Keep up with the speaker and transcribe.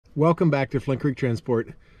Welcome back to Flint Creek Transport.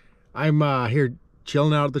 I'm here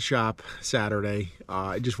chilling out at the shop Saturday.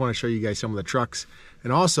 I just want to show you guys some of the trucks,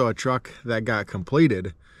 and also a truck that got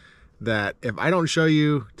completed that if I don't show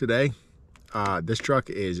you today, this truck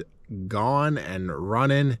is gone and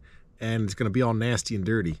running, and it's going to be all nasty and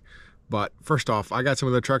dirty. But first off, I got some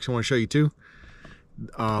of the trucks I want to show you too.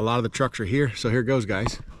 A lot of the trucks are here, so here goes,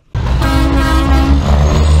 guys.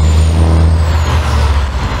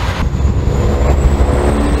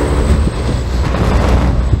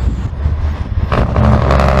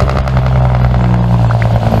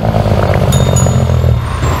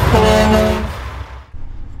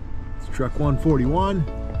 Truck 141.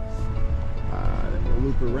 Then we'll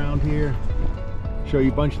loop around here, show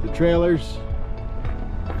you a bunch of the trailers.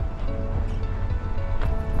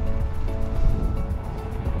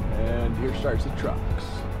 And here starts the trucks.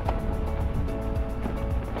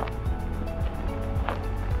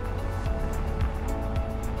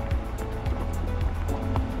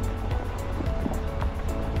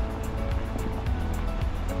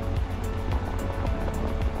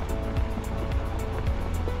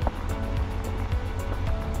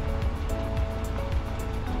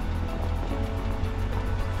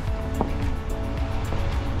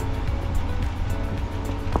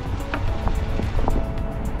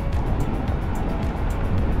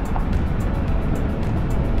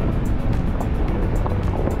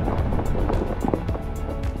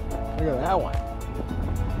 Look at that one.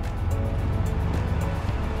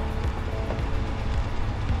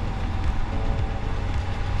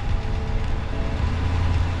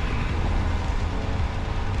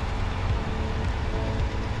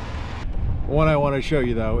 One I want to show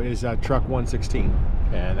you though is truck 116,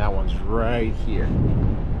 and that one's right here.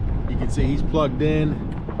 You can see he's plugged in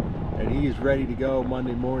and he is ready to go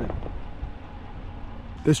Monday morning.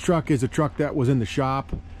 This truck is a truck that was in the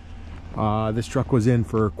shop. This truck was in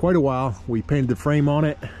for quite a while. We painted the frame on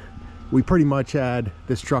it. We pretty much had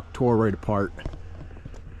this truck tore right apart.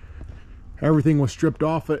 Everything was stripped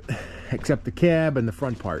off it except the cab and the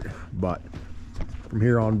front part. But from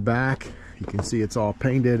here on back, you can see it's all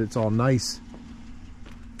painted. It's all nice.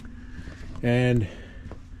 And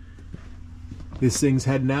this thing's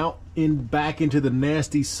heading out back into the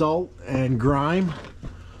nasty salt and grime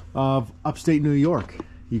of upstate New York.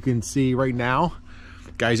 You can see right now,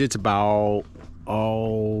 guys, it's about, I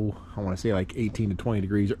want to say like 18 to 20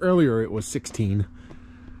 degrees. Earlier it was 16.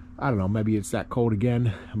 I don't know, maybe it's that cold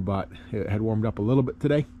again, but it had warmed up a little bit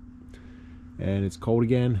today. And it's cold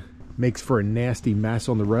again. Makes for a nasty mess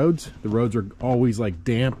on the roads. The roads are always like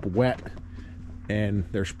damp, wet, and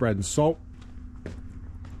they're spreading salt.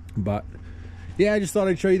 But yeah, I just thought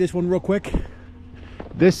I'd show you this one real quick.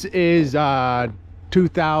 This is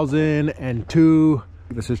 2002.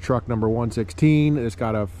 This is truck number 116. It's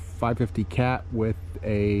got a 550 cat with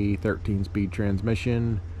a 13-speed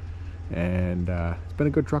transmission, and it's been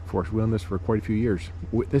a good truck for us. We owned this for quite a few years.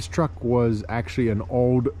 This truck was actually an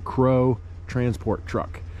old Crow transport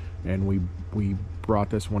truck, and we brought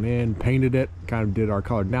this one in, painted it, kind of did our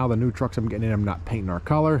color. Now the new trucks I'm getting in, I'm not painting our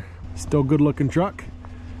color. Still good looking truck.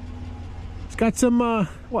 It's got some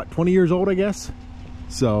what, 20 years old, I guess.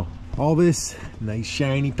 So all this nice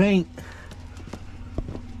shiny paint.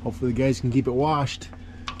 Hopefully the guys can keep it washed,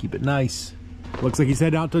 keep it nice. Looks like he's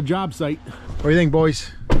heading out to a job site. What do you think,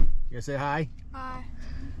 boys? You gonna say hi? Hi.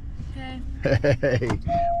 Okay. Hey,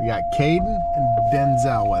 we got Caden and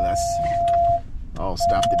Denzel with us. Oh,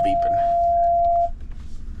 stop the beeping.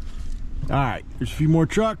 All right, there's a few more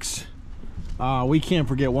trucks. We can't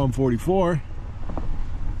forget 144.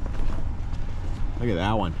 Look at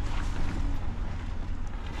that one.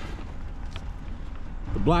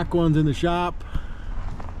 The black one's in the shop.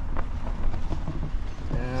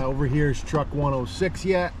 Over here is truck 106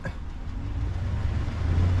 yet.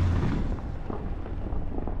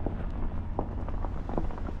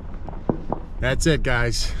 That's it,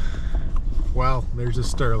 guys. Well, there's a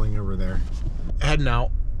Sterling over there. Heading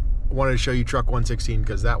out. I wanted to show you truck 116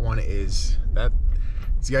 because that one is,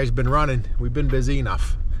 these guys have been running. We've been busy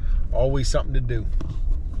enough. Always something to do.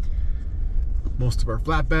 Most of our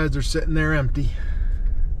flatbeds are sitting there empty.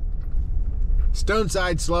 Stone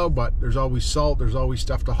side slow, but there's always salt, there's always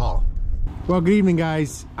stuff to haul. Well, good evening,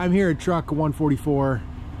 guys. I'm here at truck 144.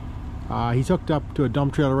 He's hooked up to a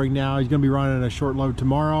dump trailer right now. He's gonna be running a short load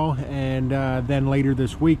tomorrow, and then later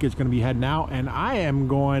this week it's gonna be heading out, and I am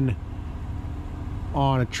going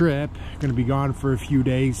on a trip. Gonna be gone for a few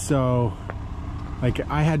days, so like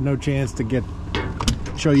I had no chance to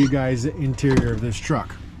show you guys the interior of this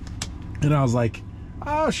truck. And I was like,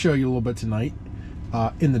 I'll show you a little bit tonight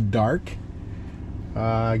in the dark.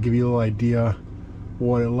 Give you a little idea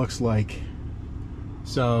what it looks like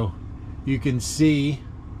So you can see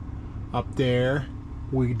up there,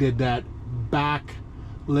 we did that back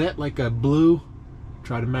lit like a blue.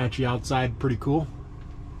 Try to match the outside, pretty cool.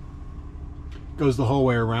 Goes the whole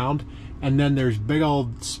way around. And then there's big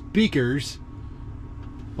old speakers,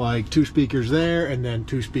 like 2 speakers there and then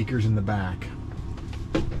 2 speakers in the back.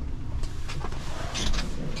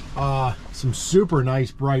 Some super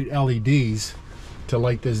nice bright LEDs to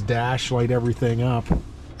light this dash, light everything up.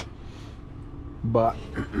 But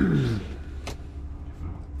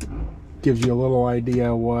gives you a little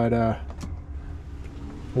idea what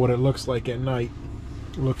it looks like at night.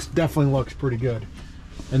 Definitely looks pretty good.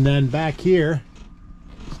 And then back here,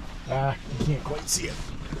 you can't quite see it.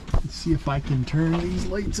 Let's see if I can turn these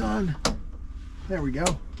lights on. There we go.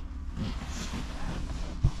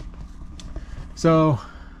 So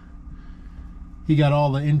he got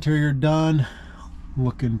all the interior done,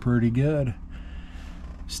 looking pretty good.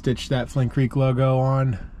 Stitched that Flint Creek logo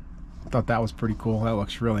on. Thought that was pretty cool. That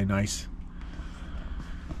looks really nice.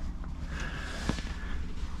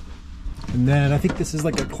 And then I think this is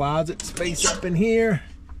like a closet space up in here.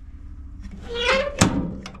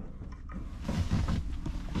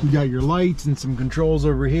 You got your lights and some controls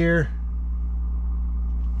over here.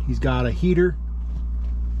 He's got a heater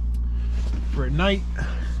for at night.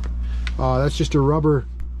 That's just a rubber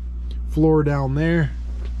floor down there.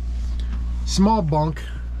 Small bunk,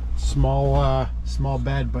 small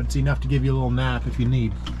bed, but it's enough to give you a little nap if you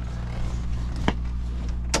need.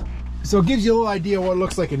 So it gives you a little idea what it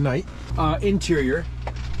looks like at night. Interior,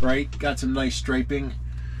 right? Got some nice striping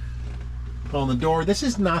on the door. This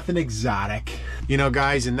is nothing exotic, you know,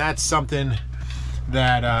 guys, and that's something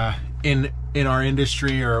that in our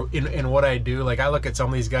industry or in what I do, like I look at some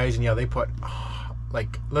of these guys and, you know, they put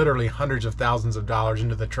like literally hundreds of thousands of dollars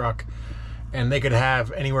into the truck, and they could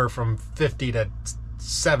have anywhere from 50 to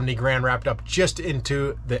 70 grand wrapped up just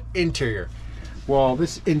into the interior. Well,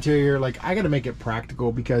 this interior, like, I gotta make it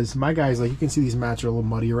practical because my guys, like, you can see these mats are a little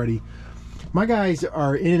muddy already. My guys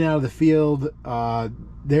are in and out of the field.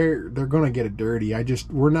 They're gonna get it dirty.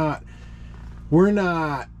 We're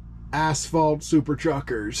not asphalt super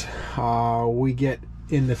truckers. We get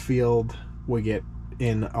in the field, we get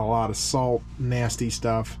in a lot of salt, nasty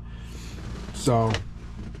stuff. So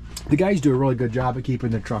the guys do a really good job at keeping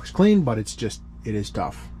their trucks clean, but it is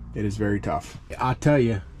tough. It is very tough. I'll tell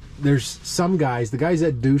you, there's some guys, the guys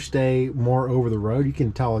that do stay more over the road, you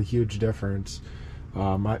can tell a huge difference.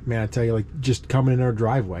 Man, I tell you, like, just coming in our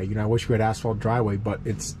driveway, you know, I wish we had asphalt driveway, but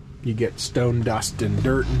you get stone dust and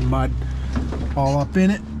dirt and mud all up in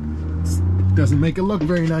it. Doesn't make it look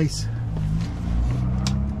very nice.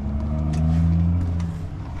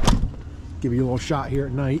 Give you a little shot here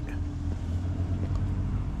at night.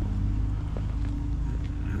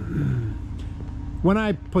 When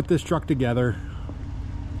I put this truck together,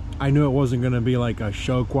 I knew it wasn't going to be like a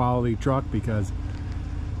show quality truck because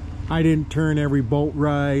I didn't turn every bolt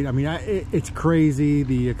right. I mean, it's crazy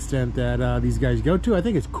the extent that these guys go to. I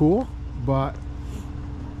think it's cool, but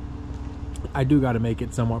I do got to make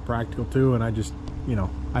it somewhat practical too. And I just, you know,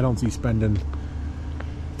 I don't see spending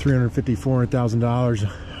 $350,000,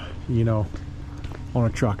 $400,000, you know, on a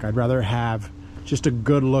truck. I'd rather have just a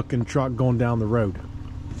good looking truck going down the road,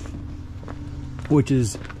 which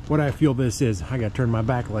is what I feel this is. I gotta turn my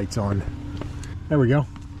backlights on. There we go.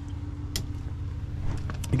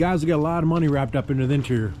 The guys have got a lot of money wrapped up into the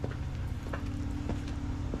interior.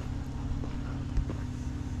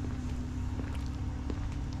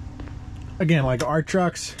 Again, like our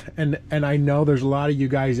trucks, and I know there's a lot of you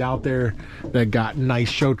guys out there that got nice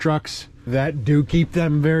show trucks that do keep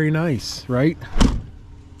them very nice, right?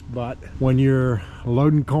 But when you're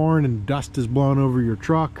loading corn and dust is blowing over your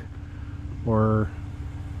truck, or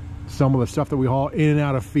some of the stuff that we haul in and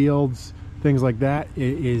out of fields, things like that,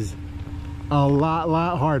 it is a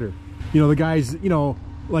lot harder. You know, the guys, you know,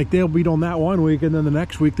 like they'll beat on that one week and then the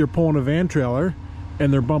next week they're pulling a van trailer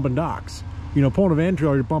and they're bumping docks. You know, pulling a van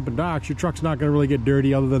trailer, you're bumping docks, your truck's not gonna really get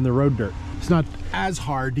dirty other than the road dirt. It's not as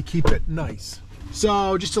hard to keep it nice.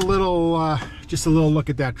 So just a little look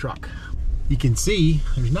at that truck. You can see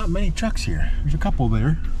there's not many trucks here. There's a couple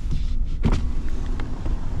there.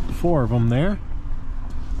 4 of them there.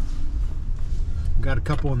 Got a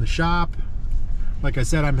couple in the shop. Like I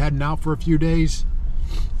said, I'm heading out for a few days.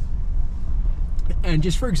 And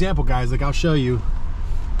just for example, guys, like I'll show you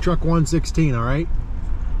truck 116, all right?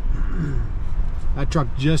 That truck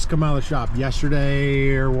just come out of the shop yesterday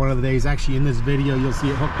or one of the days. Actually, in this video, you'll see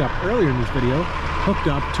it hooked up earlier in this video, hooked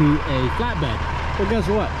up to a flatbed. Well, guess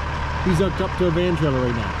what? He's hooked up to a van trailer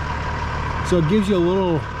right now. So it gives you a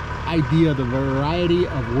little idea of the variety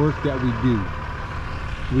of work that we do.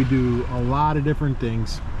 We do a lot of different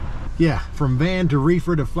things. Yeah, from van to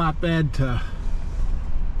reefer to flatbed to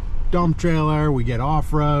dump trailer. We get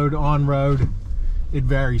off-road, on-road. It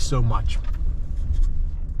varies so much.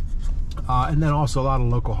 And then also a lot of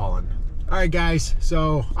local hauling. All right, guys,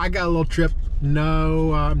 so I got a little trip.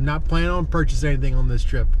 No, I'm not planning on purchasing anything on this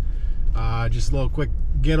trip. Just a little quick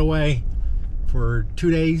getaway for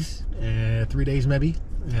 2 days, 3 days maybe,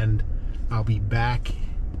 and I'll be back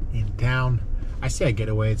in town. I say a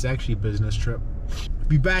getaway, it's actually a business trip.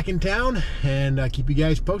 Be back in town and keep you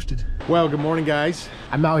guys posted. Well, good morning, guys.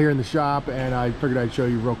 I'm out here in the shop and I figured I'd show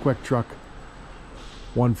you real quick. Truck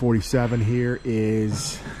 147 here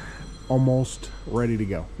is almost ready to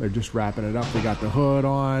go. They're just wrapping it up. They got the hood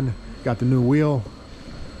on, got the new wheel,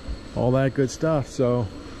 all that good stuff. So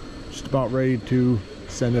just about ready to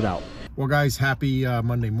send it out. Well, guys, happy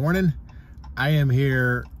Monday morning. I am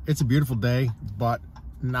here. It's a beautiful day, but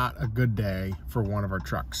not a good day for one of our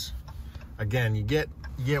trucks. Again, you get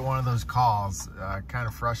one of those calls, kind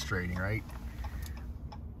of frustrating, right?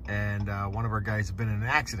 And one of our guys has been in an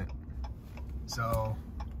accident. So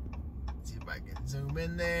let's see if I can zoom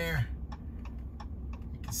in there.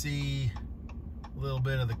 You can see a little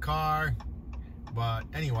bit of the car, but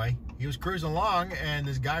anyway, he was cruising along and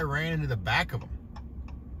this guy ran into the back of him.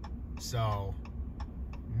 So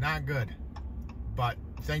not good. But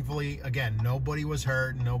thankfully, again, nobody was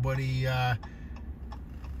hurt. Nobody had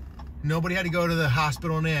to go to the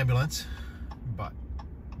hospital in the ambulance. But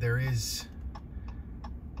there is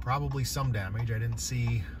probably some damage. I didn't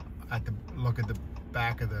see look at the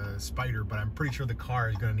back of the Spider, but I'm pretty sure the car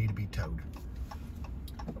is going to need to be towed.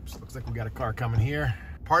 Oops, looks like we got a car coming here.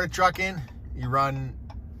 Part of trucking, you run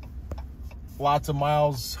lots of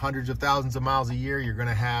miles, hundreds of thousands of miles a year. You're going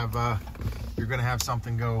to have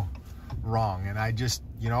something go wrong, and I just,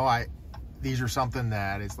 you know, these are something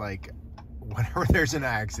that is like, whenever there's an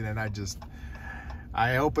accident,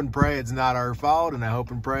 I hope and pray it's not our fault, and I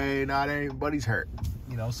hope and pray not anybody's hurt,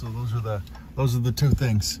 you know. So those are the two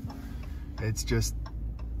things.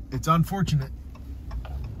 It's unfortunate,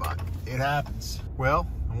 but it happens. Well,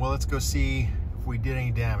 let's go see if we did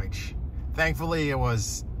any damage. Thankfully, it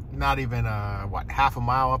was not even half a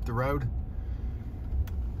mile up the road.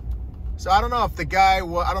 So I don't know if the guy,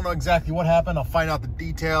 I don't know exactly what happened. I'll find out the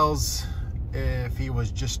details. If he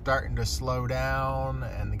was just starting to slow down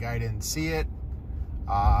and the guy didn't see it.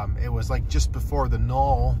 It was like just before the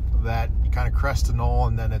knoll that you kind of crest the knoll,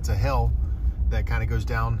 and then it's a hill that kind of goes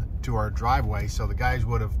down to our driveway. So the guys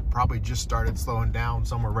would have probably just started slowing down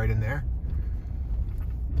somewhere right in there.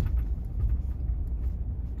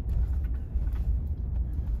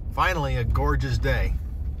 Finally, a gorgeous day.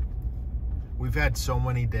 We've had so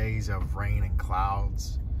many days of rain and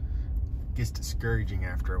clouds. It gets discouraging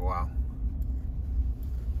after a while.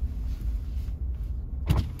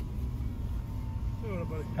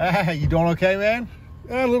 Hey, you doing okay, man?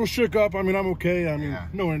 A little shook up. I mean, I'm okay. I mean, yeah.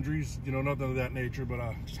 No injuries, you know, nothing of that nature, but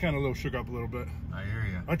just kind of a little shook up a little bit. I hear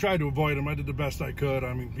you. I tried to avoid him. I did the best I could.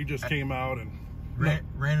 I mean, he just came out and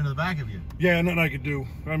ran into the back of you. Yeah, nothing I could do.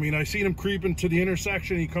 I mean, I seen him creeping to the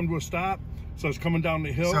intersection. He come to a stop, so I was coming down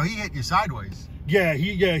the hill. So he hit you sideways. Yeah,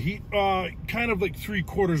 he kind of like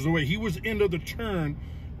 3/4 of the way. He was into the turn,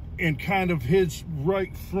 and kind of his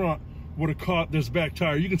right front would have caught this back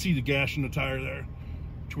tire. You can see the gash in the tire there,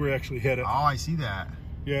 to where he actually hit it. Oh, I see that.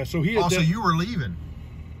 Yeah, so he. Also, you were leaving.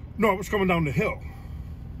 No, I was coming down the hill.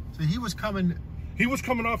 So he was coming. He was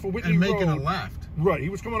coming off of Whitney and Road. making a left. Right, he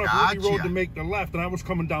was coming off Whitney Road to make the left, and I was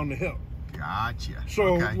coming down the hill. Gotcha.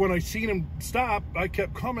 So okay. when I seen him stop, I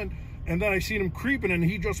kept coming, and then I seen him creeping, and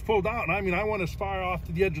he just pulled out. And I mean, I went as far off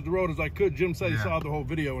to the edge of the road as I could. Jim said he saw the whole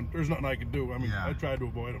video, and there's nothing I could do. I mean, I tried to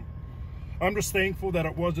avoid him. I'm just thankful that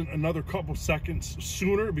it wasn't another couple seconds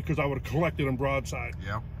sooner, because I would have collected him broadside.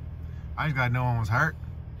 Yep. I just glad no one was hurt.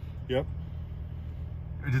 Yep.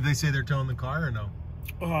 Did they say they're towing the car or no?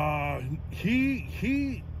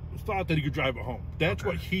 He thought that he could drive it home. That's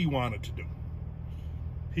what he wanted to do.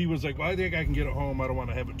 He was like, well, I think I can get it home. I don't want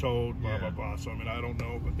to have it towed, blah, blah, blah. So, I mean, I don't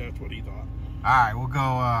know, but that's what he thought. All right, we'll go.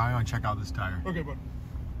 I'm going to check out this tire. Okay, bud.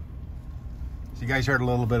 So you guys heard a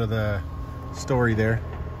little bit of the story there.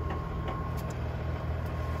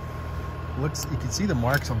 Looks, you can see the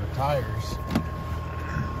marks on the tires.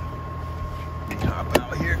 Hop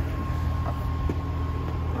out here.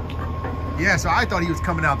 Yeah, so I thought he was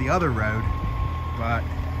coming out the other road, but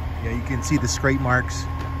yeah, you can see the scrape marks.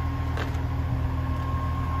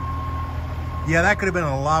 Yeah, that could have been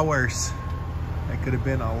a lot worse. That could have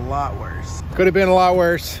been a lot worse. Could have been a lot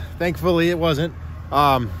worse. Thankfully, it wasn't.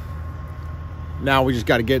 Now we just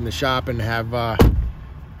got to get in the shop and have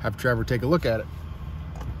Trevor take a look at it.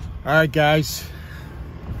 All right, guys.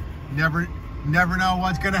 Never know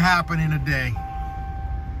what's gonna happen in a day.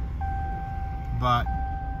 But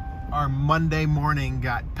our Monday morning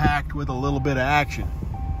got packed with a little bit of action.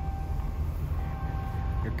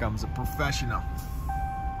 Here comes a professional.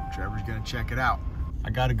 Trevor's gonna check it out. I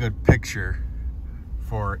got a good picture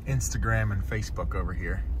for Instagram and Facebook over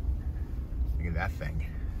here. Look at that thing.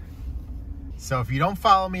 So if you don't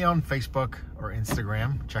follow me on Facebook or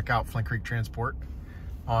Instagram, check out Flint Creek Transport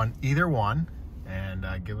on either one and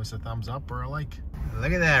give us a thumbs up or a like.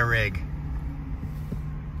 Look at that rig.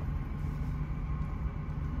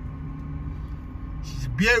 She's a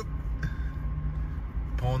beaut.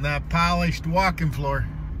 Pulling that polished walking floor.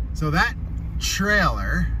 So that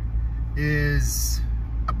trailer is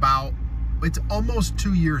it's almost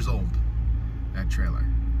 2 years old, that trailer.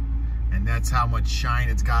 And that's how much shine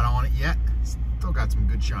it's got on it yet. Still got some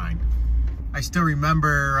good shine. I still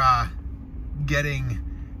remember getting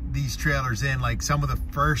these trailers in, like some of the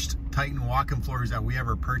first Titan walk-in floors that we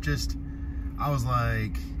ever purchased. I was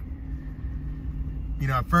like, you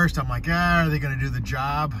know, at first I'm like, are they gonna do the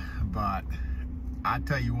job? But I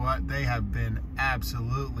tell you what, they have been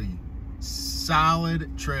absolutely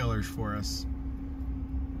solid trailers for us.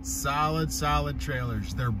 Solid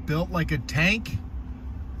trailers. They're built like a tank,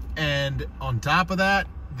 and on top of that,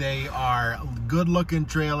 they are good looking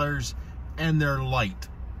trailers and they're light.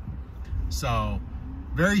 So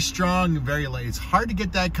very strong and very light. It's hard to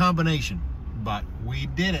get that combination, but we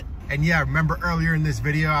did it. And yeah, remember earlier in this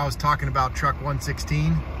video I was talking about truck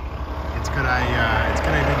 116. It's good I did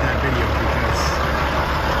that video because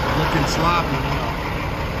looking sloppy.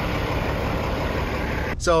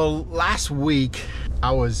 So last week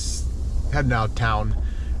I was heading out of town,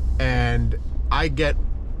 and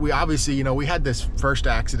we obviously, you know, we had this first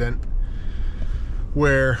accident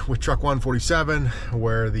where with truck 147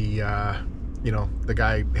 where the you know, the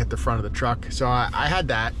guy hit the front of the truck. So I had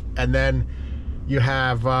that, and then you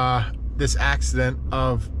have this accident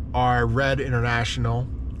of our Red International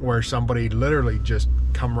where somebody literally just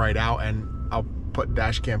come right out, and I'll put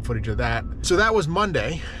dash cam footage of that. So that was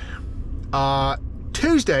Monday.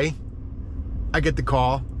 Tuesday I get the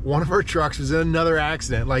call, one of our trucks was in another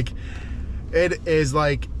accident. Like, it is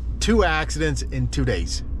like 2 accidents in 2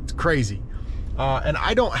 days. It's crazy. And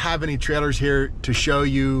I don't have any trailers here to show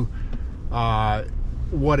you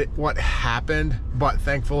what happened, but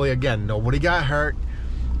thankfully, again, nobody got hurt.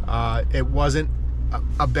 It wasn't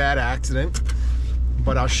a bad accident,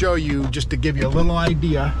 but I'll show you just to give you a little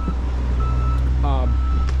idea.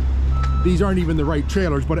 These aren't even the right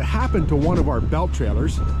trailers, but it happened to one of our belt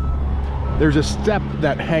trailers. There's a step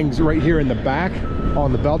that hangs right here in the back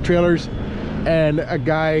on the belt trailers, and a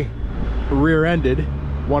guy rear-ended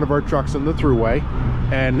one of our trucks on the thruway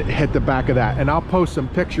and hit the back of that. And I'll post some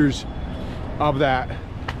pictures of that.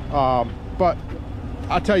 But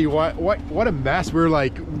I'll tell you what a mess. I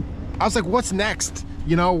was like, what's next?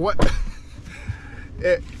 You know what?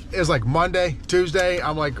 It was like Monday, Tuesday.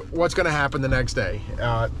 I'm like, what's gonna happen the next day?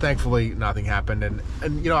 Thankfully, nothing happened. And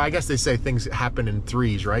you know, I guess they say things happen in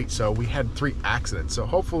threes, right? So we had 3 accidents. So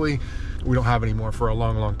hopefully we don't have any more for a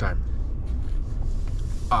long time.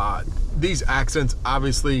 These accidents,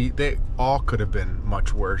 obviously, they all could have been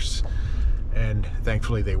much worse, and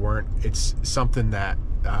thankfully they weren't. It's something that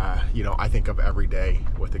you know, I think of every day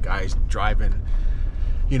with the guys driving.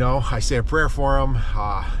 You know, I say a prayer for them.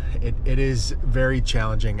 It is very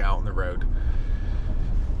challenging out on the road.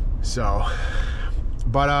 So,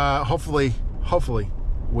 but hopefully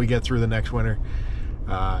we get through the next winter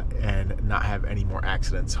and not have any more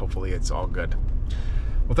accidents. Hopefully it's all good.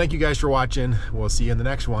 Well, thank you guys for watching. We'll see you in the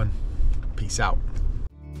next one. Peace out.